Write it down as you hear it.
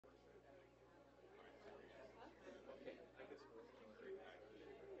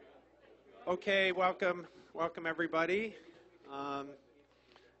Okay, welcome everybody.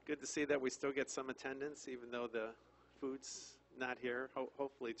 Good to see that we still get some attendance, even though the food's not here,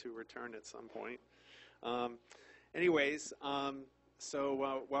 hopefully to return at some point.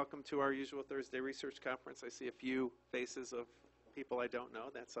 So welcome to our usual Thursday research conference. I see a few faces of people I don't know.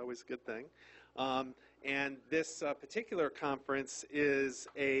 That's always a good thing. And this particular conference is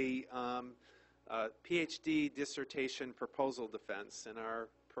a PhD dissertation proposal defense in our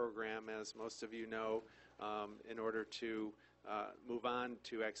program. As most of you know, in order to move on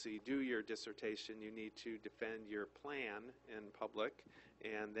to actually do your dissertation, you need to defend your plan in public,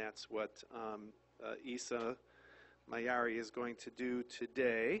 and that's what Eisa Mahyari is going to do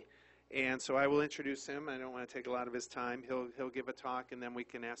today. And so I will introduce him. I don't want to take a lot of his time. He'll give a talk, and then we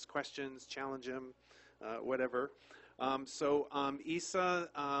can ask questions, challenge him, whatever. Eisa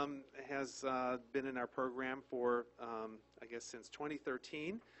has been in our program for, I guess, since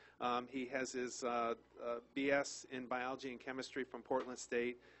 2013. He has his BS in biology and chemistry from Portland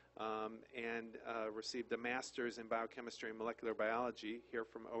State and received a master's in biochemistry and molecular biology here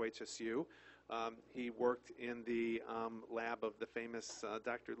from OHSU. He worked in the lab of the famous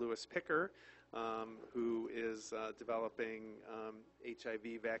Dr. Louis Picker, who is developing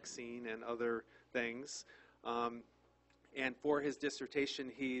HIV vaccine and other things. And for his dissertation,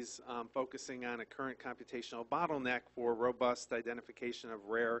 he's focusing on a current computational bottleneck for robust identification of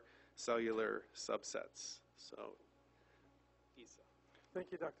rare cellular subsets. So, Eisa. Thank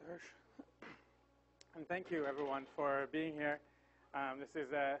you, Dr. Hirsch. And thank you, everyone, for being here. This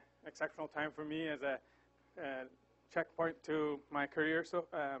is an exceptional time for me as a checkpoint to my career,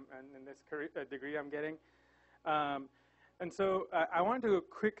 and in this career, degree I'm getting. And so I wanted to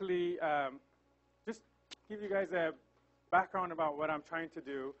quickly just give you guys a background about what I'm trying to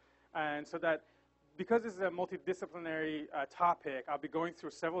do, and so that because this is a multidisciplinary topic, I'll be going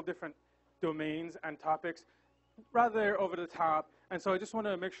through several different domains and topics rather over the top, and so I just want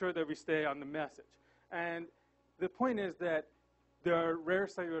to make sure that we stay on the message. And the point is that there are rare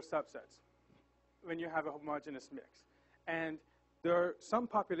cellular subsets when you have a homogeneous mix, and there are some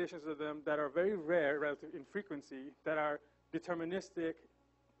populations of them that are very rare relative in frequency that are deterministic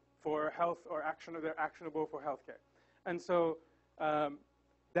for health or they're actionable for healthcare. And so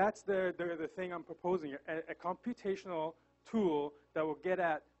that's the thing I'm proposing, a computational tool that will get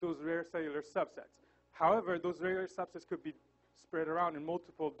at those rare cellular subsets. However, those rare subsets could be spread around in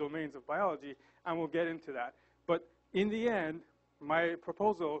multiple domains of biology, and we'll get into that. But in the end, my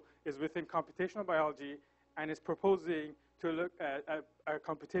proposal is within computational biology, and is proposing to look at a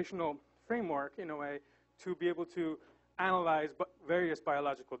computational framework, in a way, to be able to analyze various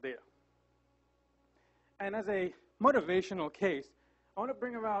biological data. And as a motivational case, I want to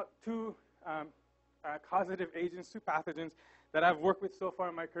bring about two causative agents, two pathogens that I've worked with so far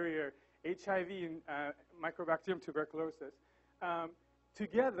in my career, HIV and Mycobacterium tuberculosis.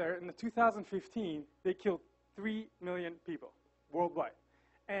 Together, in 2015, they killed 3 million people worldwide.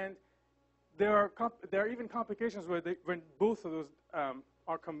 And there are even complications when both of those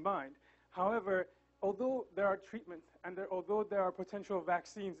are combined. However, although there are treatments and although there are potential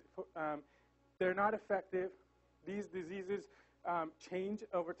vaccines, they're not effective. These diseases change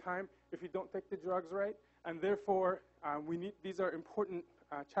over time if you don't take the drugs right, and therefore these are important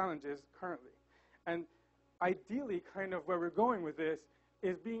challenges currently. And ideally, kind of where we're going with this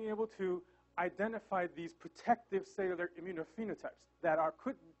is being able to identify these protective cellular immunophenotypes that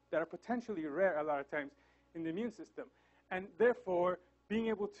are potentially rare a lot of times in the immune system, and therefore being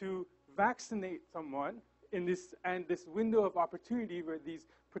able to vaccinate someone in this window of opportunity where these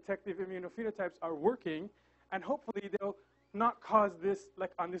protective immunophenotypes are working, and hopefully they'll not cause this,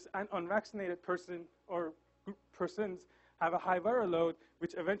 like on this unvaccinated person or persons have a high viral load,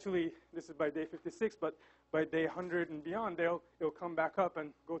 which eventually, this is by day 56, but by day 100 and beyond, it'll come back up and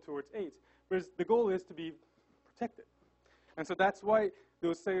go towards AIDS. Whereas the goal is to be protected. And so that's why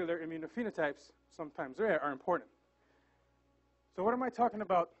those cellular immunophenotypes, sometimes rare, are important. So what am I talking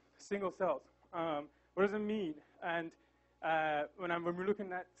about single cells? What does it mean? And when we're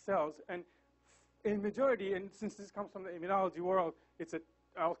looking at cells, and in majority, and since this comes from the immunology world,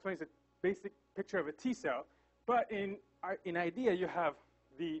 I'll explain, it's a basic picture of a T cell. But in idea, you have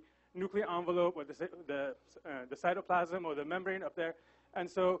the nuclear envelope or the cytoplasm or the membrane up there. And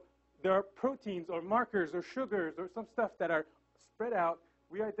so there are proteins or markers or sugars or some stuff that are spread out.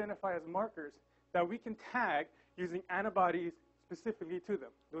 We identify as markers that we can tag using antibodies specifically to them.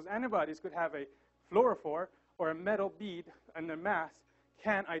 Those antibodies could have a fluorophore or a metal bead, and the mass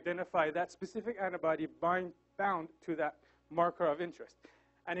can identify that specific antibody bound to that marker of interest.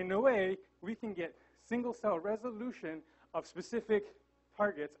 And in a way, we can get single-cell resolution of specific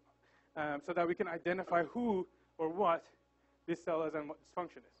targets so that we can identify who or what this cell is and what its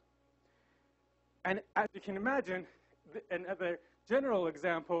function is. And as you can imagine, another general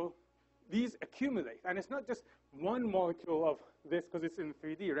example, these accumulate. And it's not just one molecule of this because it's in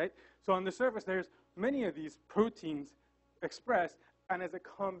 3D, right? So on the surface, there's many of these proteins expressed. And as a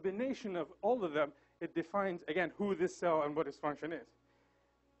combination of all of them, it defines, again, who this cell and what its function is.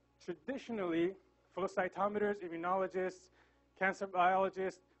 Traditionally, flow cytometers, immunologists, cancer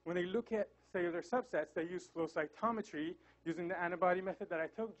biologists, when they look at cellular subsets, they use flow cytometry using the antibody method that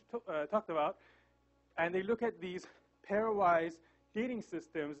I talked about. And they look at these pairwise gating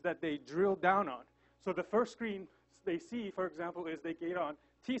systems that they drill down on. So the first screen they see, for example, is they gate on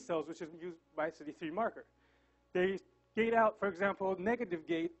T cells, which is used by CD3 marker. They gate out, for example, negative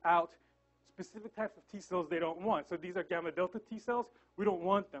gate out specific types of T cells they don't want. So these are gamma delta T cells. We don't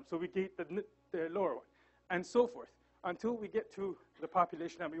want them, so we gate the lower one, and so forth, until we get to the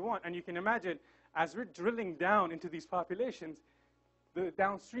population that we want. And you can imagine, as we're drilling down into these populations, the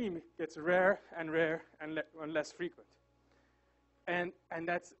downstream gets rare and less frequent. And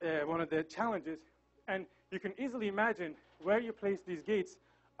that's one of the challenges. And you can easily imagine where you place these gates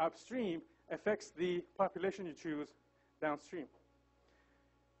upstream affects the population you choose downstream.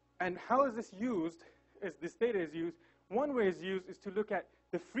 And how is this used, as this data is used? One way it's used is to look at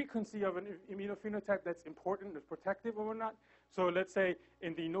the frequency of an immunophenotype that's important, that's protective or not. So let's say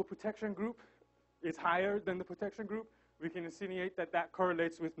in the no protection group, it's higher than the protection group. We can insinuate that that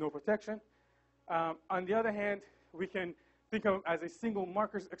correlates with no protection. On the other hand, we can think of as a single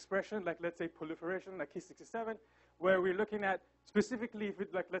markers expression, like let's say proliferation, like Ki67, where we're looking at specifically, if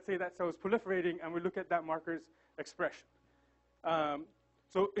it, like let's say that cell is proliferating, and we look at that marker's expression.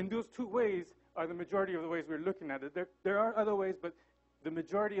 So in those two ways are the majority of the ways we're looking at it. There are other ways, but the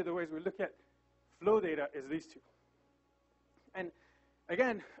majority of the ways we look at flow data is these two. And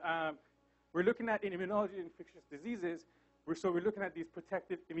again, we're looking at in immunology and infectious diseases, so we're looking at these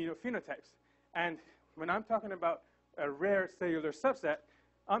protective immunophenotypes. And when I'm talking about a rare cellular subset,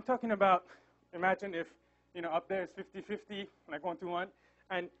 I'm talking about, imagine if, up there is 50-50, like 1-to-1,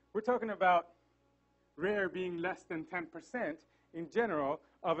 and we're talking about rare being less than 10% in general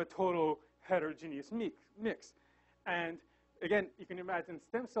of a total heterogeneous mix. And again, you can imagine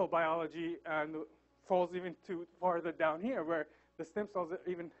stem cell biology falls even too farther down here, where the stem cells are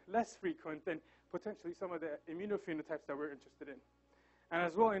even less frequent than potentially some of the immunophenotypes that we're interested in. And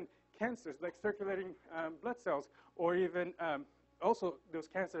as well in cancers, like circulating blood cells, or even also those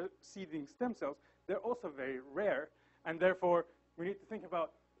cancer-seeding stem cells, they're also very rare. And therefore, we need to think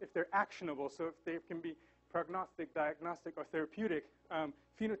about if they're actionable, so if they can be prognostic, diagnostic, or therapeutic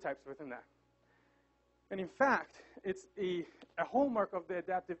phenotypes within that. And in fact, it's a hallmark of the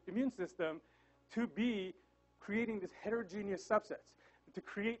adaptive immune system to be creating these heterogeneous subsets, to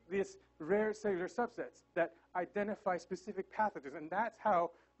create these rare cellular subsets that identify specific pathogens. And that's how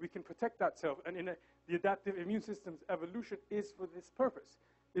we can protect that cell. And the adaptive immune system's evolution is for this purpose,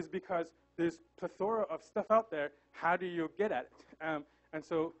 is because there's plethora of stuff out there. How do you get at it? And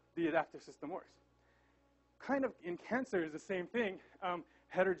so the adaptive system works. Kind of in cancer is the same thing.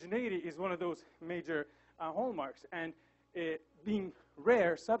 Heterogeneity is one of those major hallmarks. And being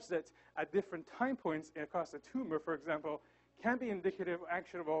rare subsets at different time points across a tumor, for example, can be indicative,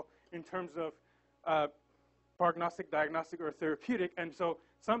 actionable in terms of prognostic, diagnostic, or therapeutic. And so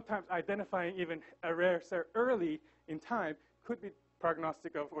sometimes identifying even a rare cell early in time could be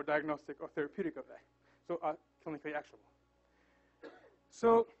prognostic of, or diagnostic, or therapeutic of that. So clinically actionable.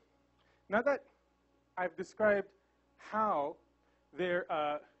 So now that I've described how they're,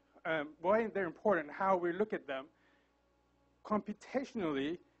 why they're important, how we look at them,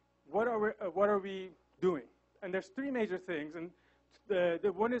 computationally, what are we doing? And there's three major things. And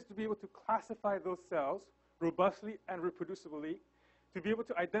the one is to be able to classify those cells robustly and reproducibly, to be able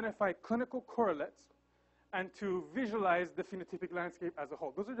to identify clinical correlates, and to visualize the phenotypic landscape as a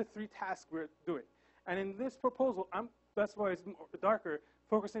whole. Those are the three tasks we're doing. And in this proposal, that's why it's darker,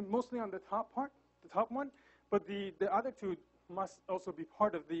 focusing mostly on the top part, the top one, but the other two must also be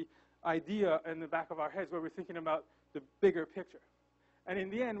part of the idea in the back of our heads where we're thinking about the bigger picture. And in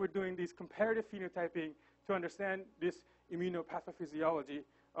the end, we're doing these comparative phenotyping to understand this immunopathophysiology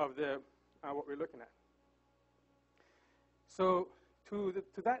of what we're looking at. So to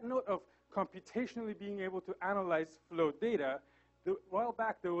that note of computationally being able to analyze flow data, a while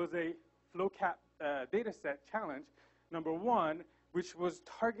back there was a FlowCap data set challenge, number 1, which was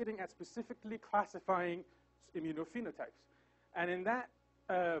targeting at specifically classifying immunophenotypes. And in that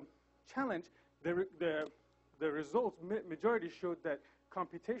challenge, the results, majority showed that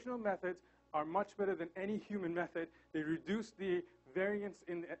computational methods are much better than any human method. They reduce the variance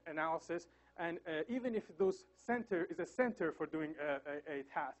in the analysis, and even if those center is a center for doing a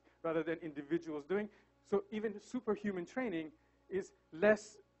task rather than individuals doing, so even superhuman training is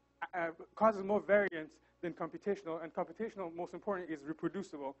less, causes more variance than computational, and computational, most important, is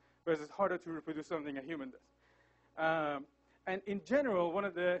reproducible, whereas it's harder to reproduce something a human does. And in general, one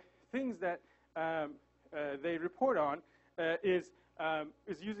of the things that they report on is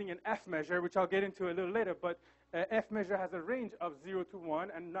using an F measure, which I'll get into a little later, but F measure has a range of 0 to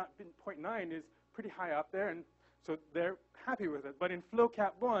 1, and 0.9 is pretty high up there, and so they're happy with it. But in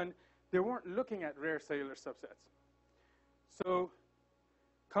FlowCap1, they weren't looking at rare cellular subsets. So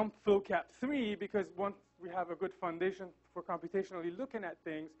come FlowCap3, because once we have a good foundation for computationally looking at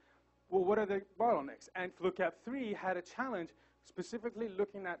things, well, what are the bottlenecks? And FlowCap3 had a challenge specifically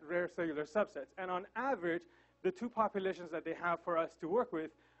looking at rare cellular subsets. And on average, the two populations that they have for us to work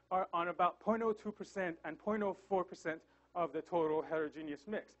with are on about 0.02% and 0.04% of the total heterogeneous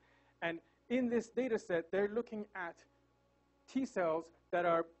mix. And in this data set, they're looking at T cells that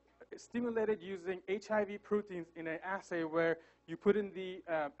are stimulated using HIV proteins in an assay where you put in the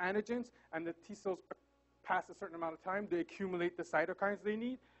antigens, and the T cells pass a certain amount of time, they accumulate the cytokines they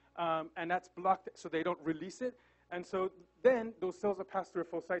need, and that's blocked so they don't release it. And so then those cells are passed through a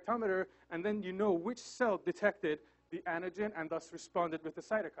flow cytometer, and then you know which cell detected the antigen and thus responded with the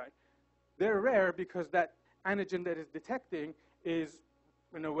cytokine. They're rare because that antigen that is detecting is,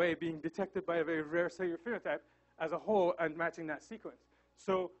 in a way, being detected by a very rare cellular phenotype as a whole and matching that sequence.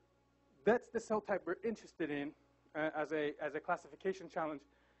 So that's the cell type we're interested in as a classification challenge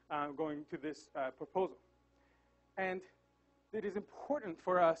going to this proposal. And it is important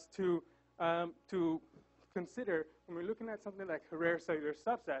for us to consider, when we're looking at something like rare cellular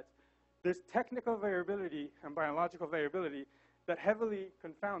subsets, there's technical variability and biological variability that heavily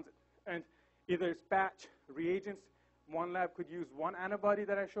confounds it. And either it's batch reagents. One lab could use one antibody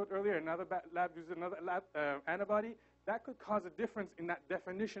that I showed earlier, another lab uses another antibody. That could cause a difference in that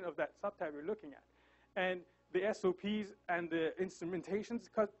definition of that subtype we're looking at. And the SOPs and the instrumentations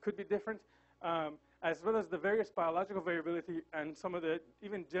could be different, as well as the various biological variability and some of the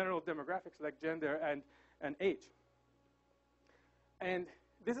even general demographics like gender and age. And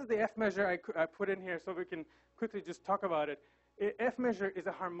this is the F measure I put in here so we can quickly just talk about it. F measure is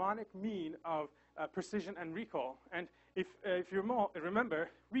a harmonic mean of precision and recall. And if you remember,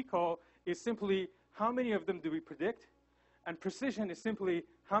 recall is simply how many of them do we predict, and precision is simply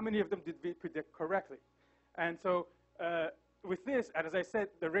how many of them did we predict correctly. And so with this, and as I said,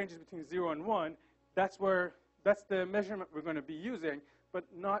 the range is between 0 and 1. That's the measurement we're going to be using, but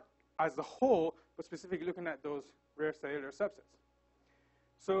not as a whole, but specifically looking at those rare cellular subsets.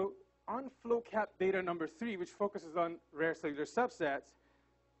 So on FlowCap data number 3, which focuses on rare cellular subsets,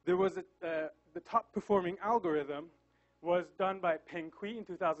 there was the top performing algorithm was done by Peng Kui in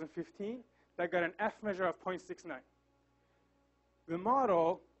 2015 that got an F measure of 0.69. The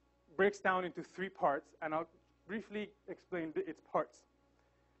model breaks down into 3 parts, and I'll briefly explain its parts.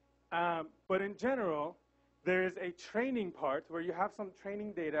 But in general, there is a training part where you have some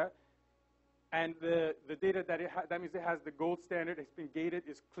training data, and the data that means it has the gold standard, it's been gated,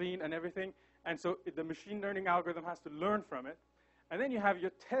 it's clean and everything, and so the machine learning algorithm has to learn from it. And then you have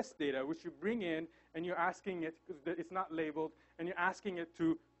your test data, which you bring in, and you're asking it, because it's not labeled, and you're asking it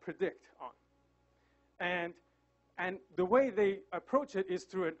to predict on. And the way they approach it is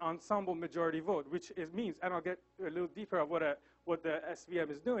through an ensemble majority vote, which means, and I'll get a little deeper of what the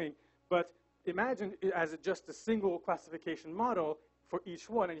SVM is doing, but imagine it as just a single classification model for each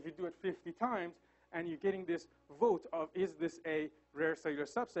one, and if you do it 50 times, and you're getting this vote of, is this a rare cellular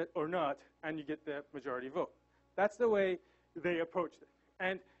subset or not, and you get the majority vote. That's the way they approached it.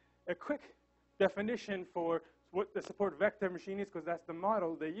 And a quick definition for what the support vector machine is, because that's the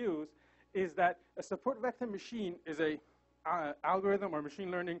model they use, is that a support vector machine is a algorithm or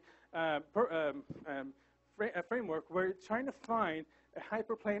machine learning framework where it's trying to find a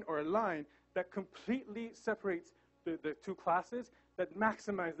hyperplane or a line that completely separates the two classes, that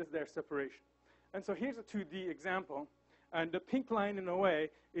maximizes their separation. And so here's a 2D example. And the pink line, in a way,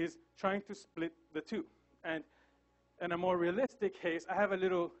 is trying to split the two. And in a more realistic case, I have a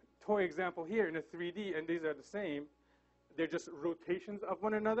little toy example here in a 3D, and these are the same. They're just rotations of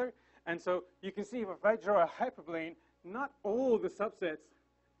one another. And so you can see if I draw a hyperplane, not all the subsets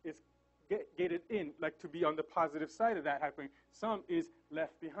is gated in, like to be on the positive side of that hyperplane. Some is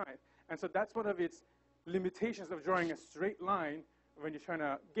left behind. And so that's one of its limitations of drawing a straight line when you're trying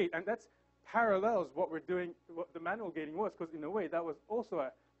to gate. And that's parallels what we're doing, what the manual gating was, because in a way that was also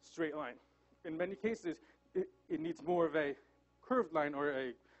a straight line. In many cases, it needs more of a curved line or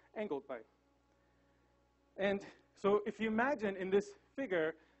a angled line. And So if you imagine in this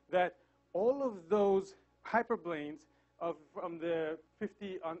figure that all of those hyperplanes from the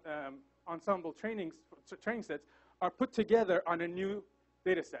 50 ensemble training sets are put together on a new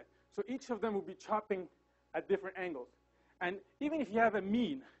data set. So each of them will be chopping at different angles. And even if you have a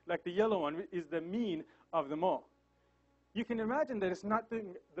mean, like the yellow one is the mean of them all, you can imagine that it's not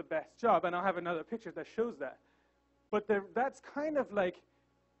doing the best job. And I'll have another picture that shows that. But that's kind of like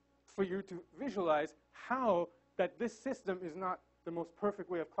for you to visualize how that this system is not the most perfect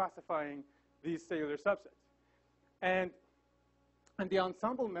way of classifying these cellular subsets. And the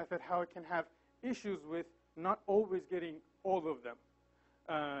ensemble method, how it can have issues with not always getting all of them.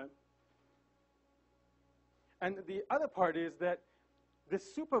 And the other part is that the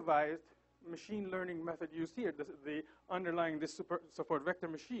supervised machine learning method used here, the underlying this support vector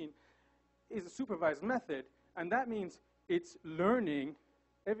machine, is a supervised method. And that means it's learning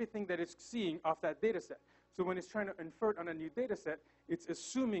everything that it's seeing off that data set. So when it's trying to infer it on a new data set, it's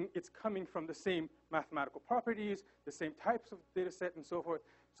assuming it's coming from the same mathematical properties, the same types of data set, and so forth.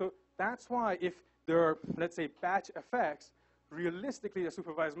 So that's why if there are, let's say, batch effects, realistically, the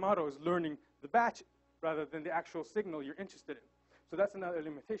supervised model is learning the batch rather than the actual signal you're interested in. So that's another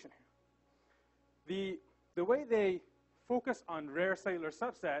limitation here. The way they focus on rare cellular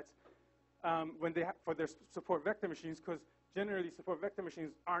subsets when they for their support vector machines, because generally support vector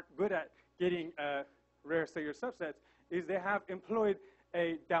machines aren't good at getting rare cellular subsets, is they have employed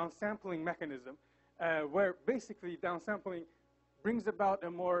a downsampling mechanism where basically downsampling brings about a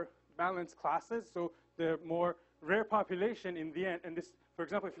more balanced classes, so the more rare population in the end. And this, for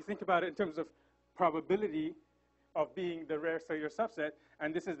example, if you think about it in terms of probability of being the rare cellular subset,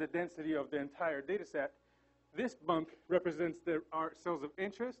 and this is the density of the entire data set, this bump represents our cells of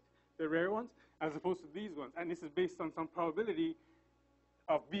interest, the rare ones, as opposed to these ones. And this is based on some probability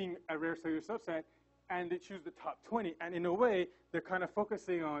of being a rare cellular subset, and they choose the top 20. And in a way, they're kind of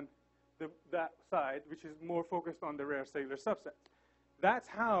focusing on that side, which is more focused on the rare cellular subsets. That's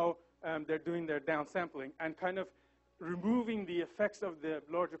how they're doing their downsampling and kind of removing the effects of the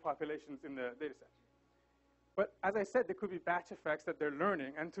larger populations in the data set. But as I said, there could be batch effects that they're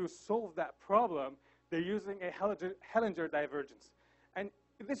learning. And to solve that problem, they're using a Hellinger divergence. And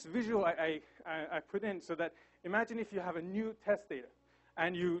this visual I put in so that imagine if you have a new test data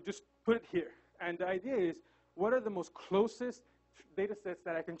and you just put it here. And the idea is, what are the most closest data sets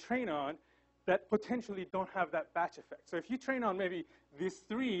that I can train on that potentially don't have that batch effect? So if you train on maybe these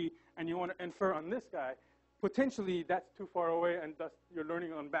three and you want to infer on this guy, potentially that's too far away and thus you're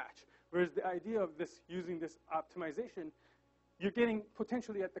learning on batch. Whereas the idea of this using this optimization, you're getting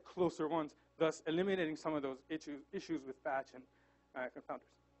potentially at the closer ones, thus eliminating some of those issues with batch and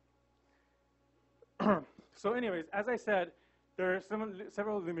confounders. So anyways, as I said, there are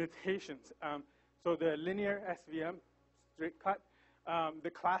several limitations. So the linear SVM, straight cut, the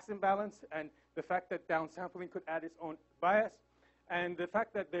class imbalance, and the fact that downsampling could add its own bias, and the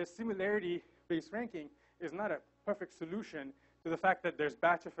fact that the similarity-based ranking is not a perfect solution to the fact that there's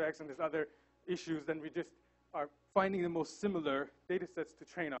batch effects and there's other issues, then we just are finding the most similar data sets to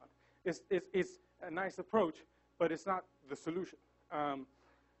train on. It's a nice approach, but it's not the solution.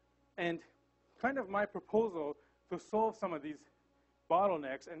 And kind of my proposal to solve some of these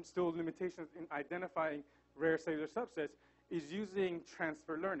bottlenecks and still limitations in identifying rare cellular subsets is using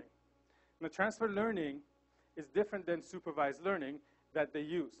transfer learning. Now, transfer learning is different than supervised learning that they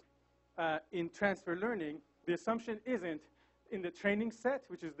use. In transfer learning, the assumption isn't in the training set,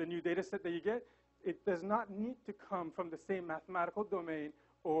 which is the new data set that you get, it does not need to come from the same mathematical domain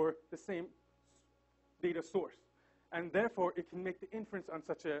or the same data source. And therefore, it can make the inference on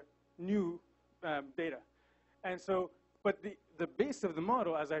such a new data. And so, but the base of the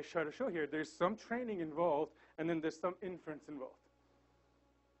model, as I try to show here, there's some training involved, and then there's some inference involved.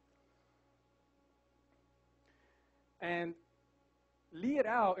 And Lee et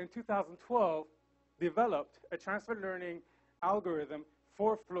al. In 2012 developed a transfer learning algorithm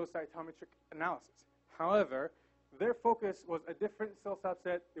for flow cytometric analysis. However, their focus was a different cell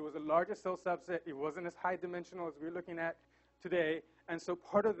subset. It was a larger cell subset. It wasn't as high dimensional as we're looking at today. And so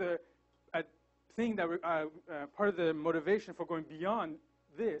part of the thing that part of the motivation for going beyond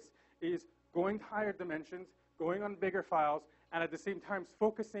this is going to higher dimensions, going on bigger files, and at the same time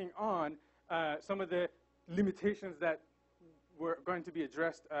focusing on some of the limitations that were going to be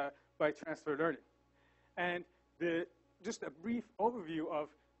addressed by transfer learning. And just a brief overview of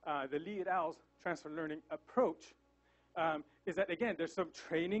the Lee et al.'s transfer learning approach is that, again, there's some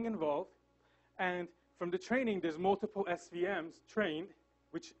training involved. And from the training, there's multiple SVMs trained,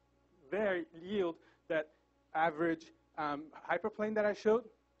 which there yield that average hyperplane that I showed.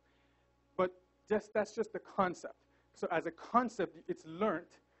 But that's just the concept. So as a concept, it's learned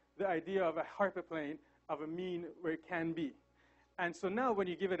the idea of a hyperplane of a mean where it can be. And so now when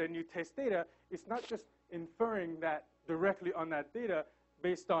you give it a new test data, it's not just inferring that directly on that data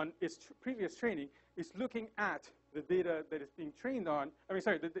based on its previous training. It's looking at the data that it's being trained on,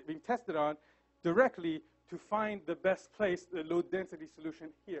 being tested on directly to find the best place, the low density solution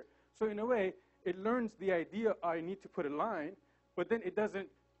here. So in a way, it learns the idea, I need to put a line, but then it doesn't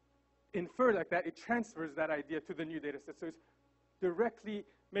infer like that. It transfers that idea to the new data set. So it's directly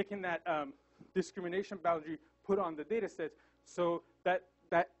making that discrimination boundary put on the data sets, so that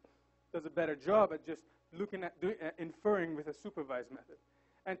does a better job at just looking at inferring with a supervised method.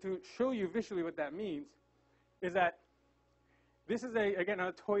 And to show you visually what that means is that this is, again,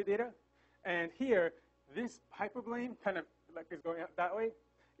 a toy data. And here, this hyperplane kind of like is going out that way,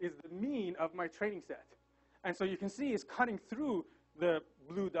 is the mean of my training set. And so you can see it's cutting through the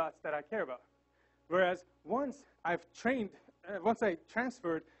blue dots that I care about. Whereas once I've trained, once I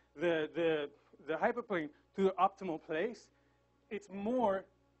transferred the hyperplane to the optimal place, it's more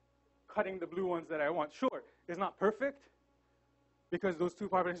cutting the blue ones that I want. Sure, it's not perfect because those two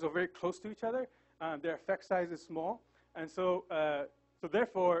populations are very close to each other. Their effect size is small. And so,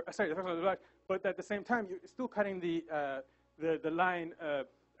 therefore, sorry, the effect size is large, but at the same time, you're still cutting the line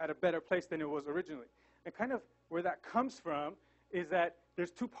at a better place than it was originally. And kind of where that comes from is that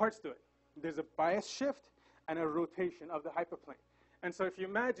there's two parts to it. There's a bias shift and a rotation of the hyperplane. And so if you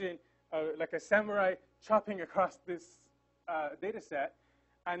imagine like a samurai chopping across this data set,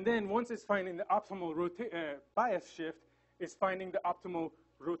 and then once it's finding the optimal bias shift, it's finding the optimal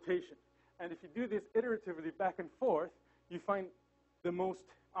rotation. And if you do this iteratively back and forth, you find the most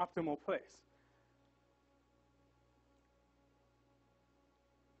optimal place.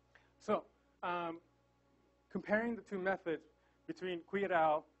 So comparing the two methods between Kui et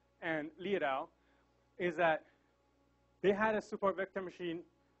al. And Li et al. Is that they had a support vector machine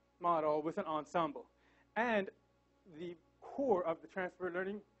model with an ensemble. And the core of the transfer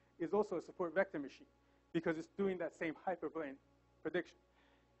learning is also a support vector machine because it's doing that same hyperplane prediction.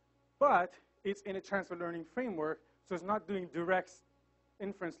 But it's in a transfer learning framework, so it's not doing direct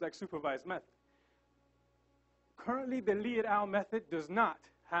inference like supervised method. Currently, the Li et al. Method does not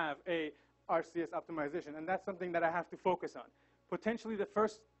have a RCS optimization, and that's something that I have to focus on. Potentially, the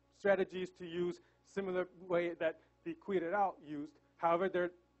first strategy is to use similar way that the Kui et al. Used. However, there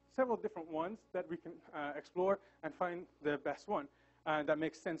are several different ones that we can explore and find the best one that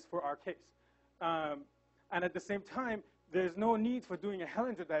makes sense for our case. And at the same time, there's no need for doing a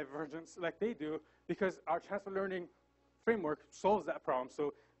Hellinger divergence like they do because our transfer learning framework solves that problem.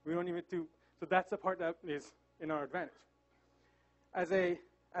 So we don't even do, so that's the part that is in our advantage. As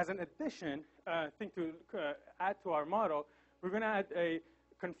an addition, thing to add to our model, we're going to add a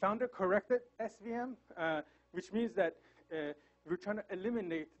confounder-corrected SVM, which means that we're trying to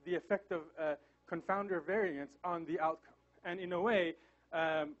eliminate the effect of confounder variance on the outcome. And in a way,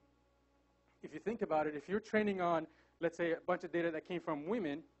 if you think about it, if you're training on, let's say, a bunch of data that came from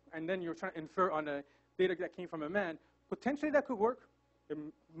women, and then you're trying to infer on a data that came from a man, potentially that could work. It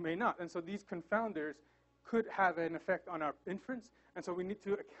may not. And so these confounders could have an effect on our inference, and so we need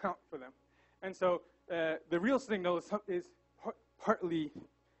to account for them. And so the real signal is partly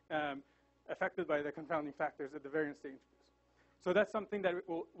affected by the confounding factors at the variance stages. So that's something that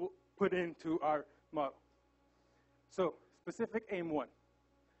we'll put into our model. So specific aim 1.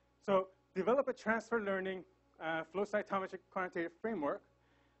 So develop a transfer learning flow cytometric quantitative framework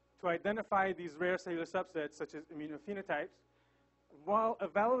to identify these rare cellular subsets, such as immunophenotypes, while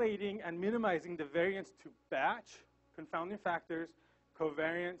evaluating and minimizing the variance to batch, confounding factors,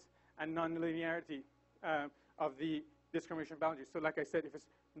 covariance, and nonlinearity of the discrimination boundaries. So like I said, if it's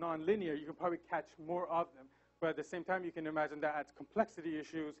nonlinear, you can probably catch more of them. But at the same time, you can imagine that adds complexity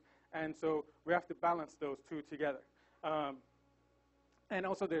issues. And so we have to balance those two together. And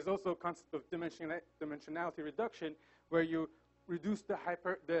also, there's also a concept of dimensionality reduction, where you reduce the high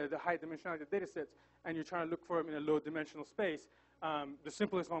dimensionality of data sets, and you're trying to look for them in a low dimensional space. The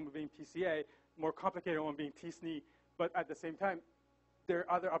simplest one being PCA, more complicated one being TSNE. But at the same time, there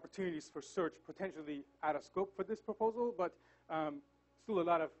are other opportunities for search potentially out of scope for this proposal, but still a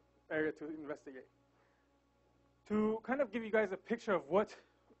lot of area to investigate. To kind of give you guys a picture of what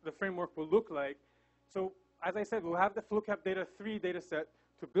the framework will look like, so as I said, we'll have the FlowCap data 3 data set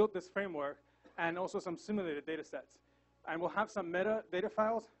to build this framework, and also some simulated data sets. And we'll have some meta data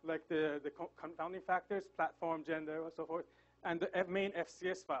files, like the confounding factors, platform, gender, and so forth, and the main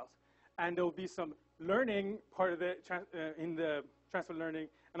FCS files. And there will be some learning part of the in the transfer learning,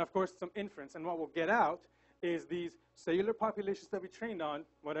 and of course, some inference. And what we'll get out is these cellular populations that we trained on,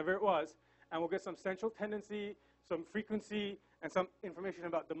 whatever it was, And we'll get some central tendency, some frequency, and some information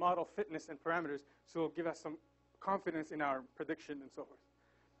about the model fitness and parameters. So it'll give us some confidence in our prediction and so forth.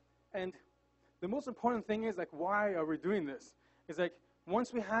 And the most important thing is, like, why are we doing this? Is like,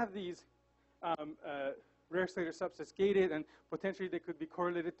 once we have these rare cellular subsets gated, and potentially they could be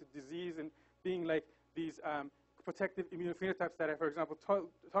correlated to disease and being like these protective immunophenotypes that I, for example,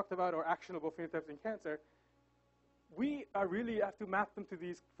 talked about, or actionable phenotypes in cancer, we really have to map them to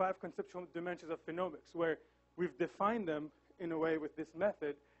these 5 conceptual dimensions of phenomics, where we've defined them in a way with this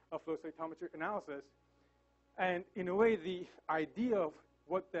method of flow cytometric analysis. And in a way, the idea of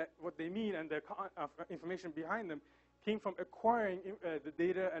what they mean and the information behind them came from acquiring the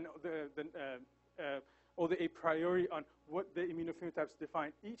data and all the a priori on what the immunophenotypes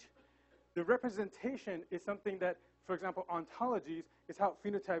define each. The representation is something that, for example, ontologies is how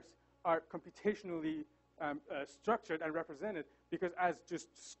phenotypes are computationally structured and represented, because as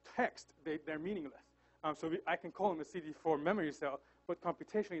just text, they're meaningless. So I can call them a CD4 memory cell, but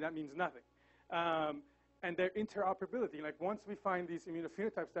computationally that means nothing. And their interoperability, like once we find these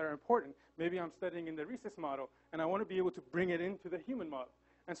immunophenotypes that are important, maybe I'm studying in the rhesus model, and I want to be able to bring it into the human model.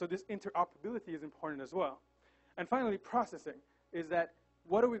 And so this interoperability is important as well. And finally, processing is that,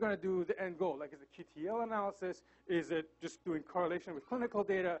 what are we going to do with the end goal? Like, is it QTL analysis? Is it just doing correlation with clinical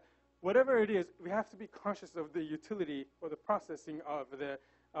data? Whatever it is, we have to be conscious of the utility or the processing of the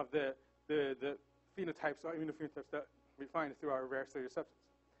phenotypes or immunophenotypes that we find through our rare cellular subsets.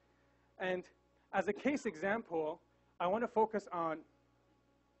 And as a case example, I want to focus on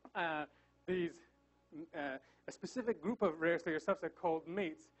a specific group of rare cellular subsets called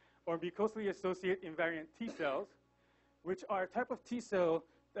mates, or mucosally associated invariant T cells, which are a type of T cell,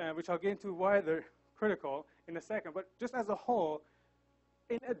 which I'll get into why they're critical in a second. But just as a whole,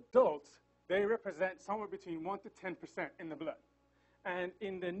 in adults, they represent somewhere between 1 to 10% in the blood. And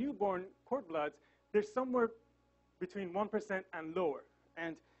in the newborn cord bloods, they're somewhere between 1% and lower.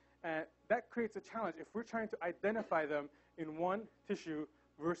 And that creates a challenge if we're trying to identify them in one tissue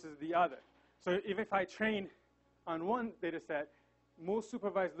versus the other. So even if I train on one data set, most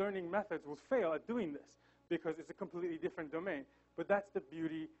supervised learning methods will fail at doing this because it's a completely different domain. But that's the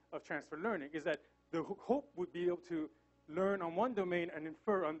beauty of transfer learning, is that the hope would be able to learn on one domain and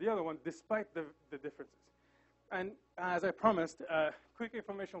infer on the other one despite the differences. And as I promised, quick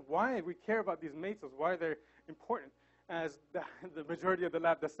information why we care about these mate cells, why they're important, as the majority of the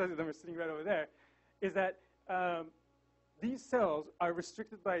lab that studies them are sitting right over there, is that these cells are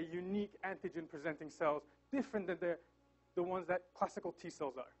restricted by unique antigen-presenting cells, different than the ones that classical T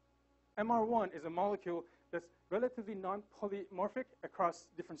cells are. MR1 is a molecule that's relatively non-polymorphic across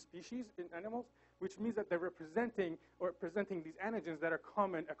different species in animals, which means that they're representing or presenting these antigens that are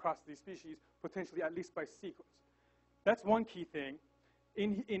common across these species, potentially at least by sequence. That's one key thing.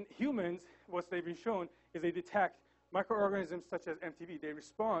 In humans, what they've been shown is they detect microorganisms such as MTB. They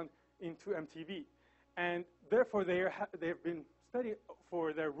respond into MTB. And therefore, they've been studied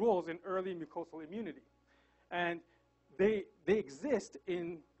for their roles in early mucosal immunity. And they exist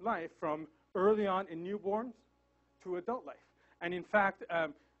in life from early on in newborns to adult life. And in fact,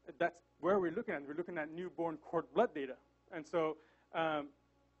 that's where we're looking at. We're looking at newborn cord blood data. And so,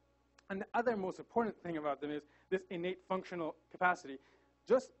 and the other most important thing about them is this innate functional capacity.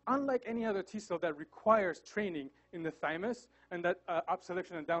 Just unlike any other T cell that requires training in the thymus and that up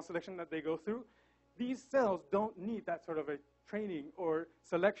selection and down selection that they go through, these cells don't need that sort of a training or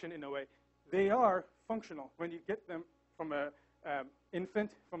selection in a way. They are functional. When you get them from an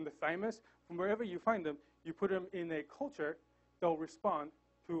infant, from the thymus, from wherever you find them, you put them in a culture, they'll respond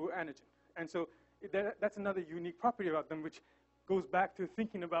to antigen. And so that's another unique property about them, which goes back to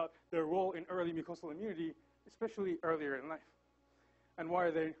thinking about their role in early mucosal immunity, especially earlier in life. And why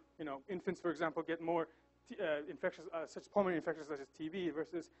are they, infants, for example, get more infections, such pulmonary infections such as TB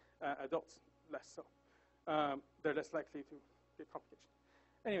versus adults, less so. They're less likely to get complications.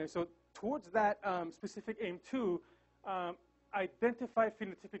 Anyway, so towards that specific aim too, identify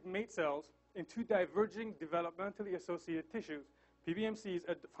phenotypic mate cells in 2 diverging developmentally associated tissues, PBMCs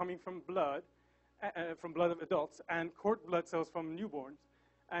coming from blood of adults, and cord blood cells from newborns.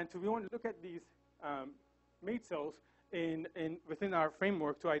 And we want to look at these mate cells within our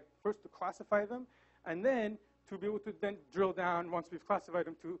framework first to classify them, and then to be able to then drill down once we've classified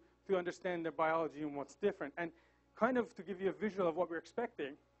them to understand their biology and what's different. And kind of to give you a visual of what we're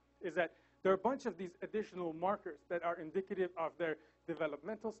expecting is that there are a bunch of these additional markers that are indicative of their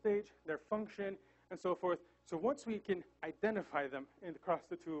developmental stage, their function, and so forth. So once we can identify them across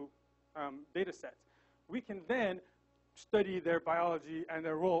the 2 data sets, we can then study their biology and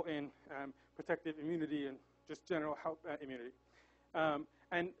their role in protective immunity and just general health immunity.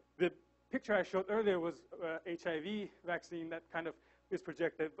 And the picture I showed earlier was HIV vaccine that kind of is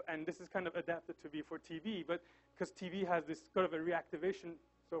projected, and this is kind of adapted to be for TB, but because TB has this sort of a reactivation,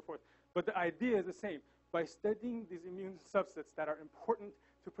 so forth. But the idea is the same. By studying these immune subsets that are important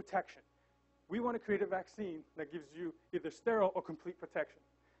to protection, we want to create a vaccine that gives you either sterile or complete protection.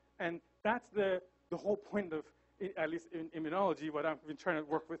 And that's the whole point of, at least in immunology, what I've been trying to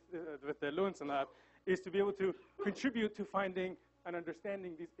work with the Lewinson lab, is to be able to contribute to finding and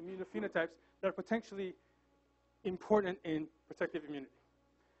understanding these immunophenotypes that are potentially important in protective immunity.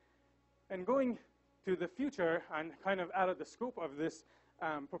 And going to the future, and kind of out of the scope of this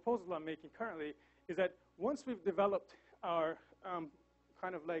proposal I'm making currently, is that once we've developed our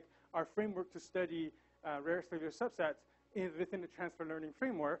kind of like our framework to study rare cellular subsets within the transfer learning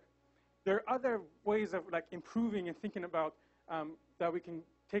framework, there are other ways of like improving and thinking about that we can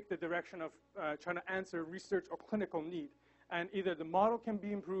take the direction of trying to answer research or clinical need. And either the model can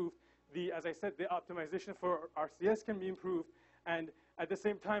be improved, as I said, the optimization for RCS can be improved, and at the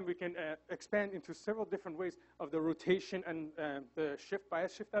same time we can expand into several different ways of the rotation and the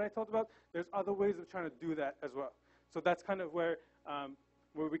bias shift that I talked about. There's other ways of trying to do that as well. So that's kind of where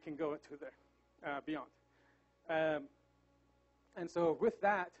we can go into there, beyond. And so with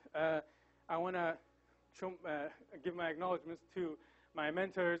that, I want to give my acknowledgments to my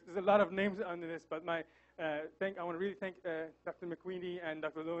mentors. There's a lot of names under this, but I want to really thank Dr. McWeeny and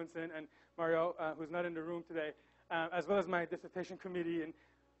Dr. Lewinson and Mario, who's not in the room today, as well as my dissertation committee and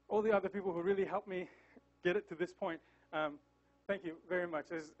all the other people who really helped me get it to this point. Thank you very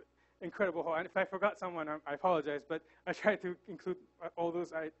much. It's incredible. And if I forgot someone, I apologize, but I tried to include all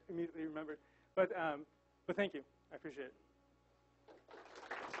those I immediately remembered. But thank you. I appreciate it.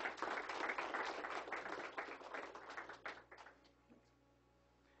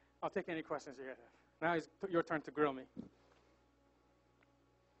 I'll take any questions you guys have. Now it's your turn to grill me.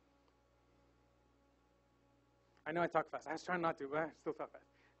 I know I talk fast. I was trying not to, but I still talk fast.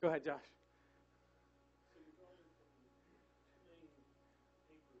 Go ahead, Josh. So you're going from two main papers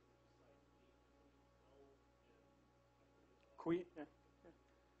that you cite, 2012 and Kui? Yeah. So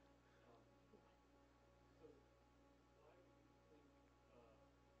why do you think if the vaccine strategy is better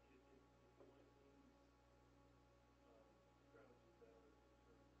in terms of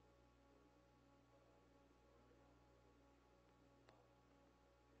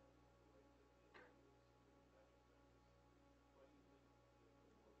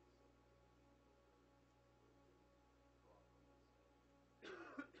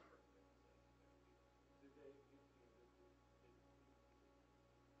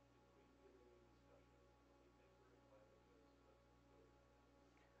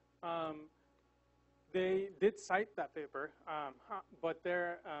They did cite that paper, but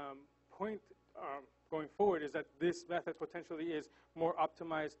their point going forward is that this method potentially is more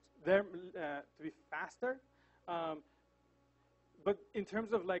optimized to be faster. But in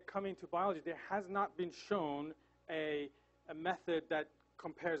terms of like coming to biology, there has not been shown a method that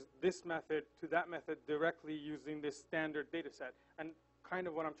compares this method to that method directly using this standard data set. And kind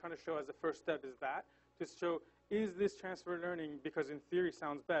of what I'm trying to show as the first step is that, to show, is this transfer learning, because in theory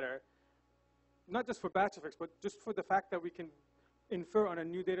sounds better, not just for batch effects, but just for the fact that we can infer on a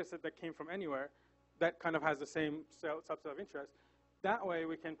new data set that came from anywhere that kind of has the same subset of interest. That way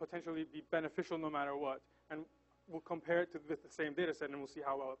we can potentially be beneficial no matter what. And we'll compare it with the same data set and we'll see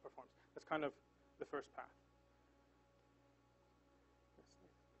how well it performs. That's kind of the first path.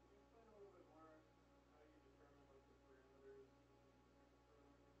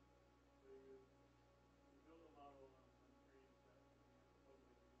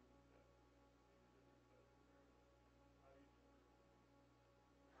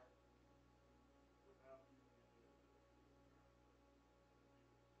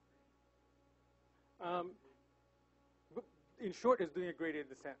 In short, is doing a gradient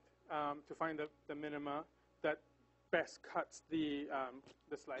descent to find the minima that best cuts the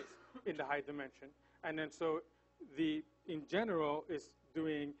slice in the high dimension. And then so in general is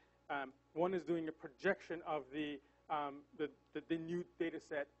doing, one is doing a projection of the new data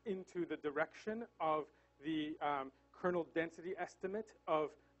set into the direction of the kernel density estimate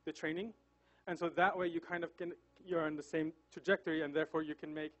of the training. And so that way you kind of you're on the same trajectory, and therefore you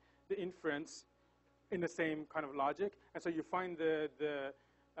can make the inference in the same kind of logic. And so you find the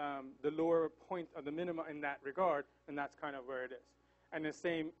lower point of the minima in that regard, and that's kind of where it is. And the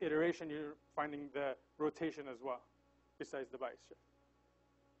same iteration, you're finding the rotation as well, besides the bias shift.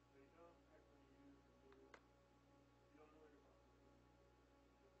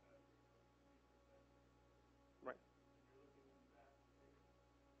 Right.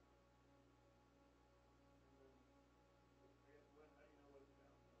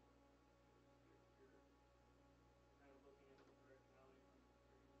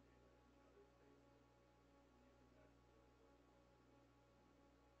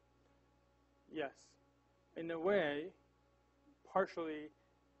 Yes. In a way, partially,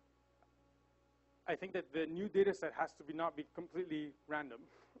 I think that the new data set has to not be completely random,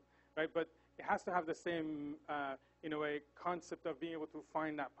 right? But it has to have the same, in a way, concept of being able to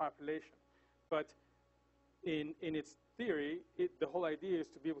find that population. But in its theory, the whole idea is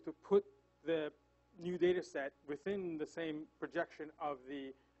to be able to put the new data set within the same projection of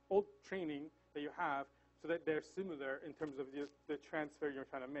the old training that you have, so that they're similar in terms of the transfer you're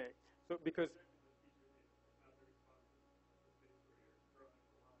trying to make. So because,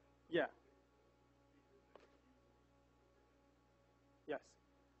 yeah, yes,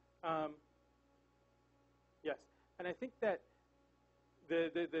 yes, and I think that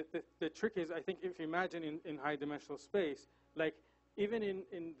the trick is, I think if you imagine in high dimensional space, like even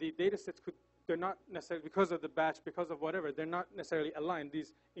in the data sets they're not necessarily, because of the batch, because of whatever, they're not necessarily aligned.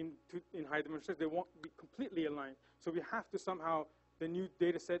 These in high dimensional space, they won't be completely aligned. So we have to somehow, the new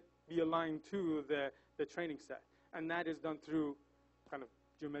data set be aligned to the training set. And that is done through kind of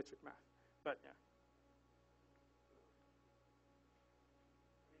geometric math. But yeah. I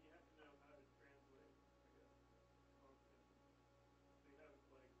mean, you have to know how to translate, I guess, functions. So you have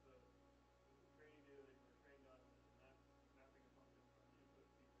like the training data that you were trained on, and that's mapping a function from the input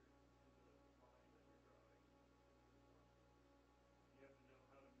features into the line that you're drawing. And you have to know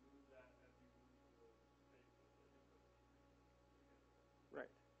how to move that as you move to the space of the input features to get there.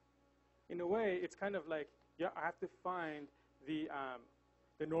 Right. In a way, it's kind of like, yeah, I have to find the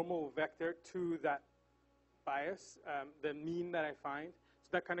normal vector to that bias, the mean that I find. So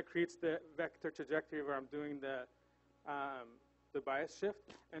that kind of creates the vector trajectory where I'm doing the bias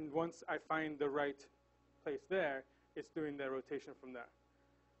shift. And once I find the right place there, it's doing the rotation from there.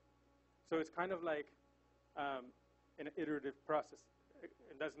 So it's kind of like an iterative process.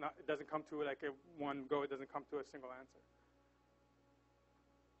 It doesn't come to like a one go. It doesn't come to a single answer.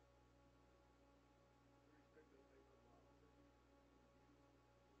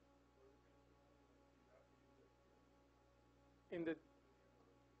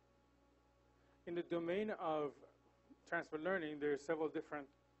 In the domain of transfer learning, there are several different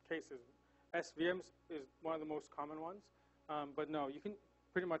cases. SVMs is one of the most common ones, but no, you can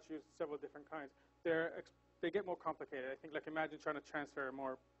pretty much use several different kinds. They get more complicated. I think, like, imagine trying to transfer a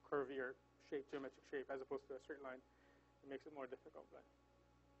more curvier shape, geometric shape, as opposed to a straight line. It makes it more difficult. But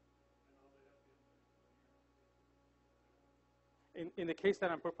in the case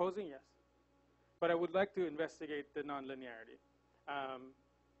that I'm proposing, yes. But I would like to investigate the nonlinearity,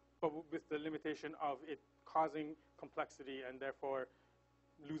 but with the limitation of it causing complexity and therefore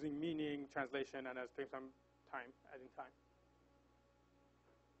losing meaning, translation, and at the same time, adding time.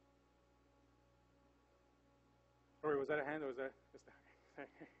 Or was that a hand, or was that just a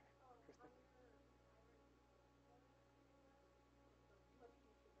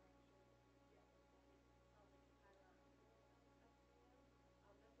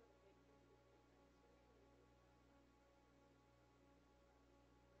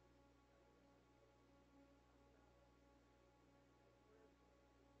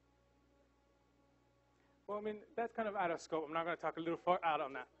Well, I mean, that's kind of out of scope. I'm not going to talk a little far out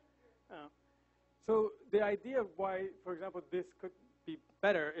on that. So the idea of why, for example, this could be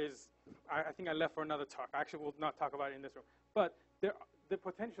better is, I think I left for another talk. I actually will not talk about it in this room. But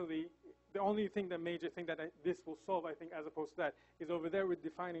potentially, the only thing, the major thing that this will solve, I think, as opposed to that, is over there we're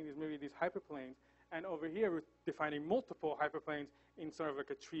defining these hyperplanes, and over here we're defining multiple hyperplanes in sort of like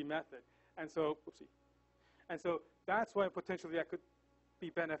a tree method. And so, oopsie. And so that's why potentially that could be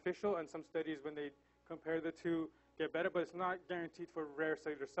beneficial, and some studies, when they compare the two, get better, but it's not guaranteed for rare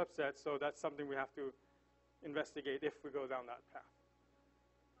cellular subsets, so that's something we have to investigate if we go down that path.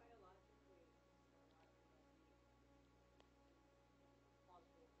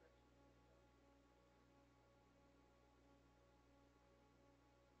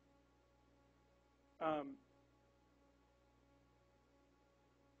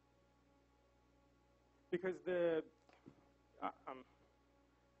 Because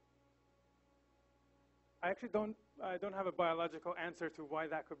I actually don't have a biological answer to why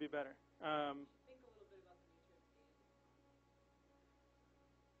that could be better. Think a little bit about the nature of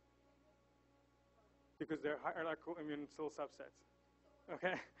the Because they're hierarchical immune cell subsets.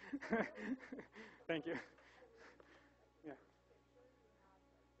 Okay. Thank you. Yeah.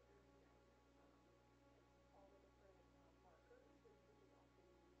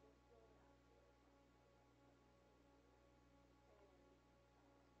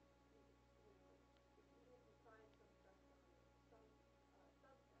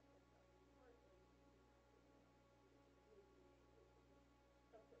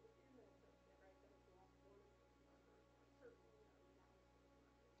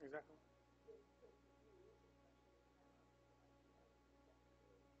 Exactly.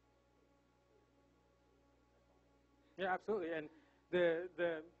 Yeah, absolutely. And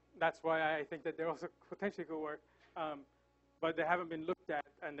that's why I think that they also potentially could work. But they haven't been looked at,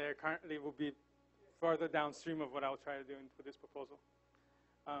 and they currently will be further downstream of what I'll try to do for this proposal.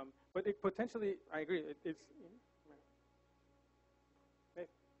 But it potentially, I agree, it's... Hey.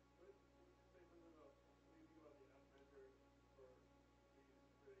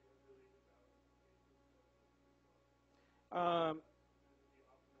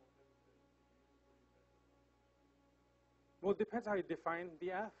 Well, it depends how you define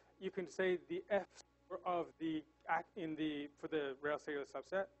the F. You can say the F of the for the rail cellular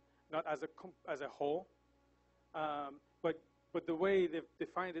subset, not as a whole. But the way they've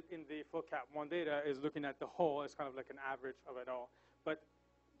defined it in the full cap 1 data is looking at the whole as kind of like an average of it all. But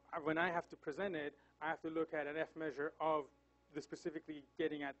when I have to present it, I have to look at an F measure of the specifically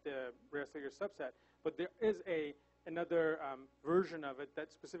getting at the rail cellular subset. But there is another version of it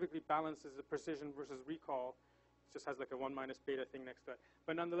that specifically balances the precision versus recall. It just has like a 1 minus beta thing next to it.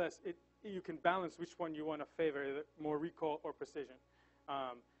 But nonetheless, you can balance which one you want to favor, more recall or precision.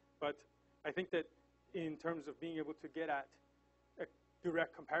 But I think that in terms of being able to get at a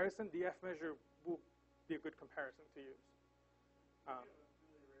direct comparison, the F measure will be a good comparison to use.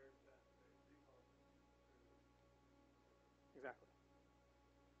 Exactly.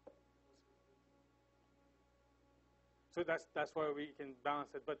 So that's why we can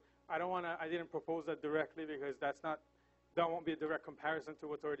balance it. But I didn't propose that directly because that won't be a direct comparison to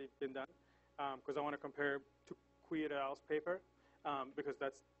what's already been done. Because I want to compare to Cui et al.'s paper, because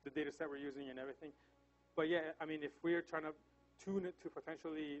that's the data set we're using and everything. But yeah, I mean, if we're trying to tune it to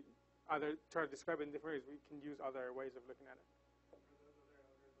potentially either try to describe it in different ways, we can use other ways of looking at it.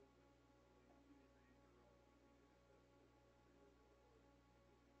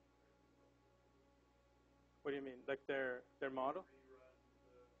 What do you mean? Like their model?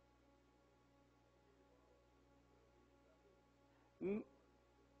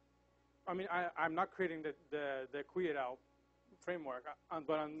 I mean, I'm not creating the Cui et al. Framework,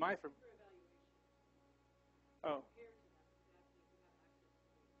 but on my framework. Oh.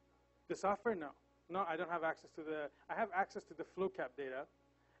 The software? No. No, I don't have access to I have access to the flow cap data,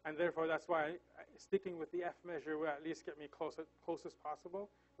 and therefore that's why sticking with the F measure will at least get me close as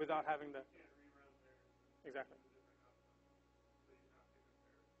possible without having the... Exactly.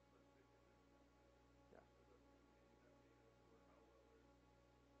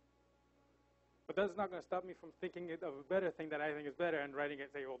 But that's not going to stop me from thinking of a better thing that I think is better and writing it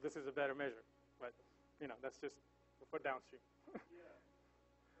and say, well, this is a better measure. But, that's just for downstream.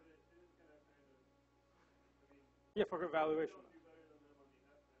 Yeah, for evaluation.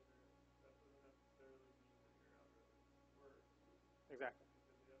 Exactly.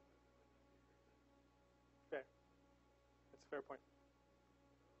 Fair. That's a fair point.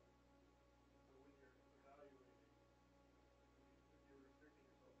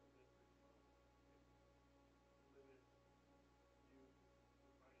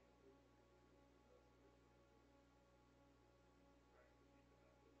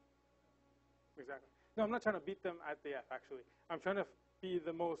 Exactly. No, I'm not trying to beat them at the F, actually. I'm trying to be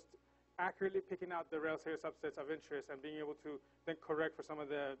the most accurately picking out the rail cellular subsets of interest and being able to then correct for some of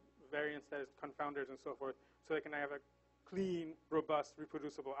the variance that is confounders and so forth, so they can have a clean, robust,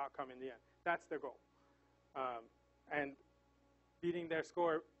 reproducible outcome in the end. That's their goal. And beating their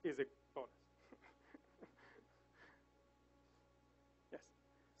score is a bonus. Yes?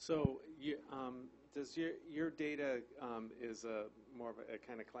 So does your data is more of a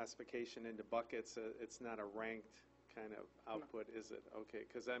kind of classification into buckets? It's not a ranked kind of output, no. Is it? Okay,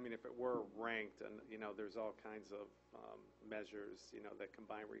 because I mean, if it were ranked, and there's all kinds of measures, that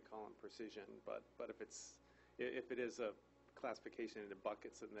combine recall and precision. But if it is a classification into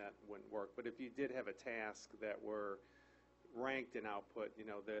buckets, then that wouldn't work. But if you did have a task that were ranked in output,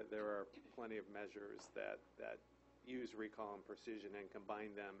 there are plenty of measures that use recall and precision and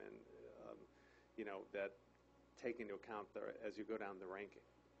combine them, and that take into account as you go down the ranking.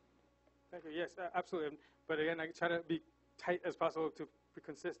 Thank you. Yes, absolutely. But again, I try to be tight as possible to be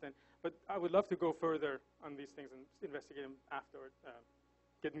consistent. But I would love to go further on these things and investigate them afterward,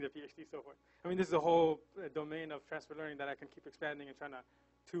 getting the PhD, so forth. I mean, this is a whole domain of transfer learning that I can keep expanding and trying to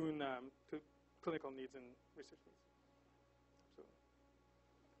tune to clinical needs and research needs. Absolutely.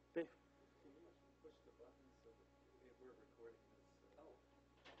 Dave? Can you push the button so that if we're recording this?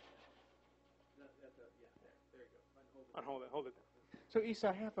 There you go. Hold it. So Eisa,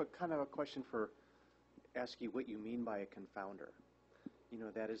 I have a kind of a question ask you what you mean by a confounder.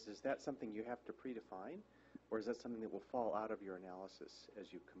 That is that something you have to predefine, or is that something that will fall out of your analysis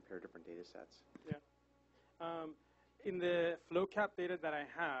as you compare different data sets? Yeah. In the flow cap data that I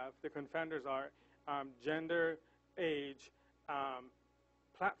have, the confounders are gender, age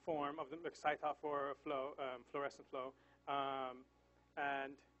platform of the CyTOF or flow, fluorescent flow.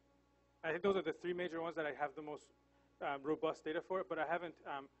 And I think those are the three major ones that I have the most robust data for, but I haven't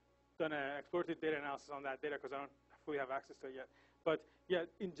done an explorative data analysis on that data because I don't fully have access to it yet. But yeah,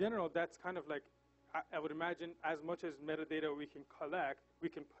 in general, that's kind of like, I would imagine as much as metadata we can collect, we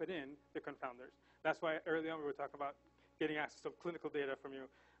can put in the confounders. That's why early on we were talking about getting access to clinical data from you.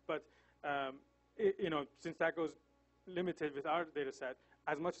 But since that goes limited with our data set,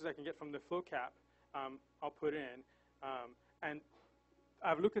 as much as I can get from the flow cap, I'll put in. And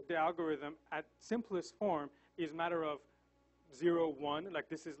I've looked at the algorithm at simplest form is a matter of 0, 1, like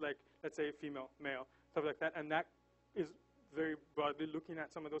this is like, let's say female, male, stuff like that. And that is very broadly looking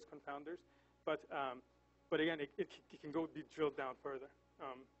at some of those confounders. But again, it can be drilled down further,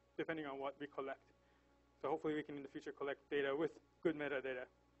 depending on what we collect. So hopefully we can in the future collect data with good metadata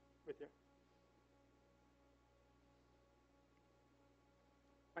with you.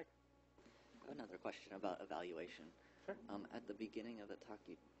 Mike? I have another question about evaluation. Sure. At the beginning of the talk,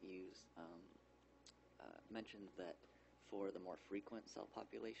 you mentioned that for the more frequent cell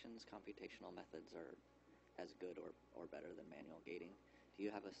populations, computational methods are as good or better than manual gating. Do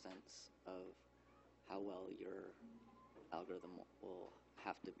you have a sense of how well your algorithm will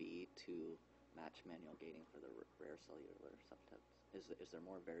have to be to match manual gating for the rare cellular subtypes? Is there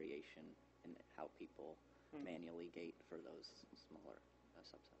more variation in how people manually gate for those smaller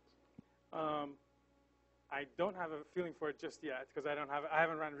subsets? I don't have a feeling for it just yet because I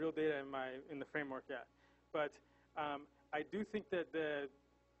haven't run real data in the framework yet. But I do think that the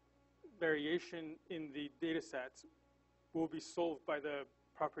variation in the data sets will be solved by the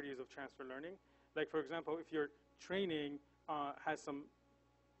properties of transfer learning. Like, for example, if your training has some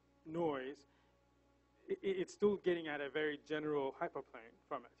noise, it's still getting at a very general hyperplane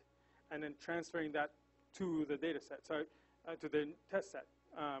from it, and then transferring that to the data set, so to the test set.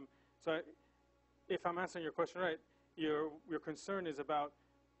 If I'm answering your question right, your concern is about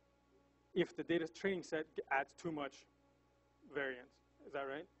if the data training set adds too much variance. Is that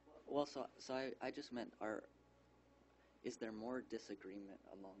right? Well, so I just meant, is there more disagreement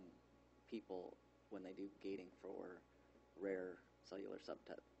among people when they do gating for rare cellular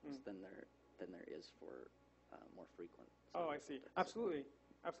subtypes than there is for more frequent? Oh, I see. Absolutely,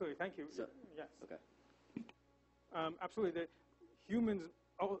 absolutely. Thank you. So, yes. Okay. Absolutely. The humans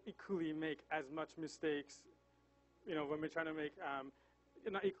all equally make as much mistakes, when we're trying to make,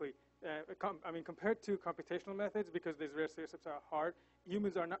 not equally. Compared to computational methods, because these rare cellular subtypes are hard,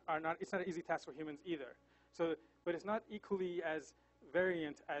 humans are not. It's not an easy task for humans either. So, but it's not equally as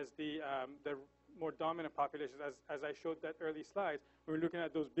variant as the more dominant populations. As I showed that early slides, when we're looking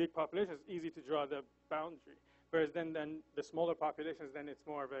at those big populations, it's easy to draw the boundary. Whereas then the smaller populations, then it's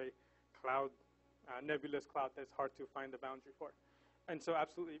more of a cloud, nebulous cloud that's hard to find the boundary for. And so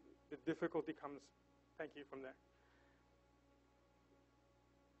absolutely, the difficulty comes, thank you, from there.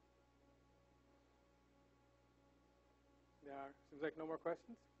 Seems like no more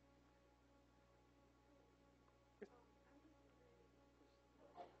questions.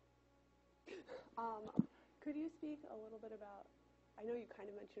 Could you speak a little bit about, I know you kind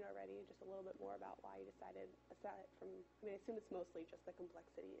of mentioned already, just a little bit more about why you decided, aside from, I assume it's mostly just the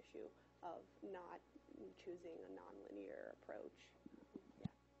complexity issue of not choosing a nonlinear approach.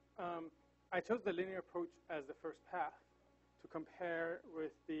 Yeah. I chose the linear approach as the first path to compare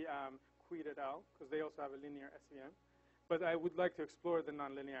with the Quid et al., because they also have a linear SVM. But I would like to explore the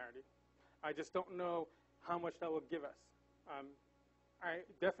nonlinearity. I just don't know how much that will give us. I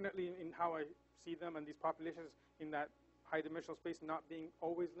definitely, in how I see them and these populations in that high dimensional space not being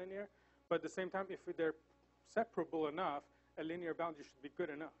always linear, but at the same time, if they're separable enough, a linear boundary should be good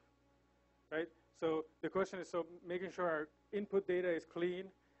enough, right? So the question is, so making sure our input data is clean,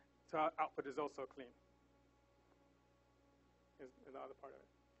 so our output is also clean, is the other part of it.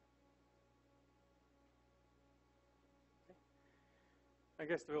 Okay. I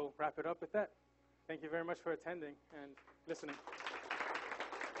guess we'll wrap it up with that. Thank you very much for attending and listening.